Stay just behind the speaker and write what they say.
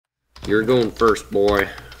You're going first, boy.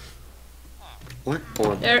 What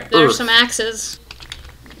on There's some axes.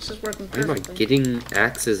 This is working perfectly. Why am I getting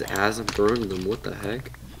axes as I'm throwing them? What the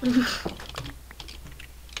heck?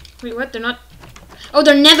 Wait, what? They're not... Oh,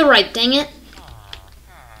 they're netherite, dang it.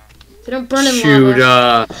 They don't burn in Shoot,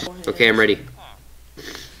 lava. Okay, I'm ready.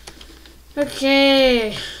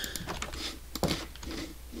 Okay.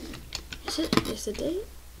 Is it day?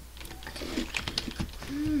 Okay.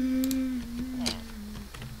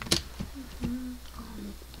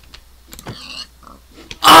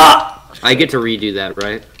 Ah! I get to redo that,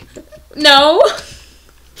 right? No.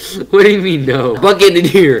 What do you mean, no? Bucket in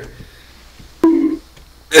here.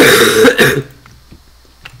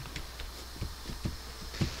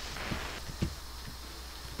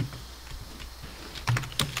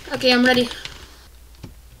 Okay, I'm ready.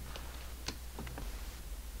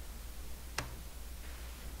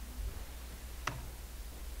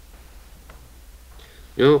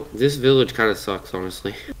 You know, this village kind of sucks,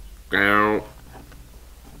 honestly.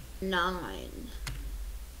 9,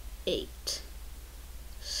 8,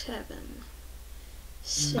 7,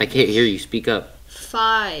 6. I can't hear you. Speak up.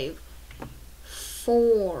 5,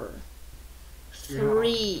 4,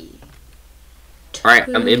 3. Alright,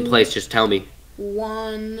 I'm in place. Just tell me.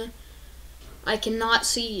 1. I cannot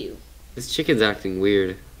see you. This chicken's acting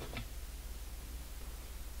weird.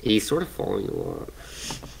 He's sort of falling a lot.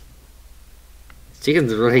 This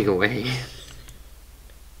chicken's running away.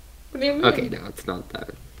 What do you mean? Okay, no, it's not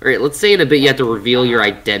that. Alright, let's say in a bit you have to reveal your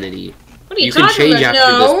identity. What are you can talking change about?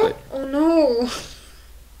 after No. this, but...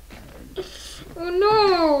 Oh no. Oh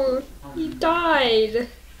no. He died.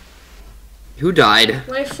 Who died?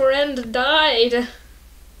 My friend died.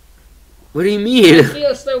 What do you mean? I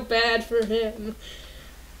feel so bad for him.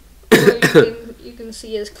 Oh, you can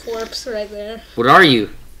see his corpse right there. What are you?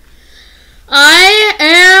 I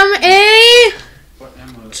am a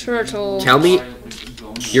turtle. Tell me.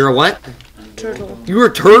 You're a what? Turtle. You're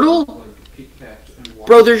a turtle?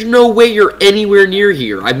 Bro, there's no way you're anywhere near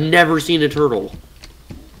here. I've never seen a turtle.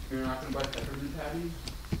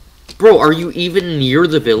 Bro, are you even near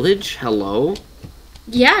the village? Hello?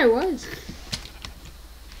 Yeah, I was.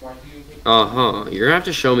 Uh-huh. You're gonna have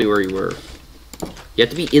to show me where you were. You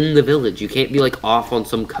have to be in the village. You can't be, like, off on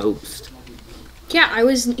some coast. Yeah, I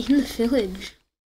was in the village.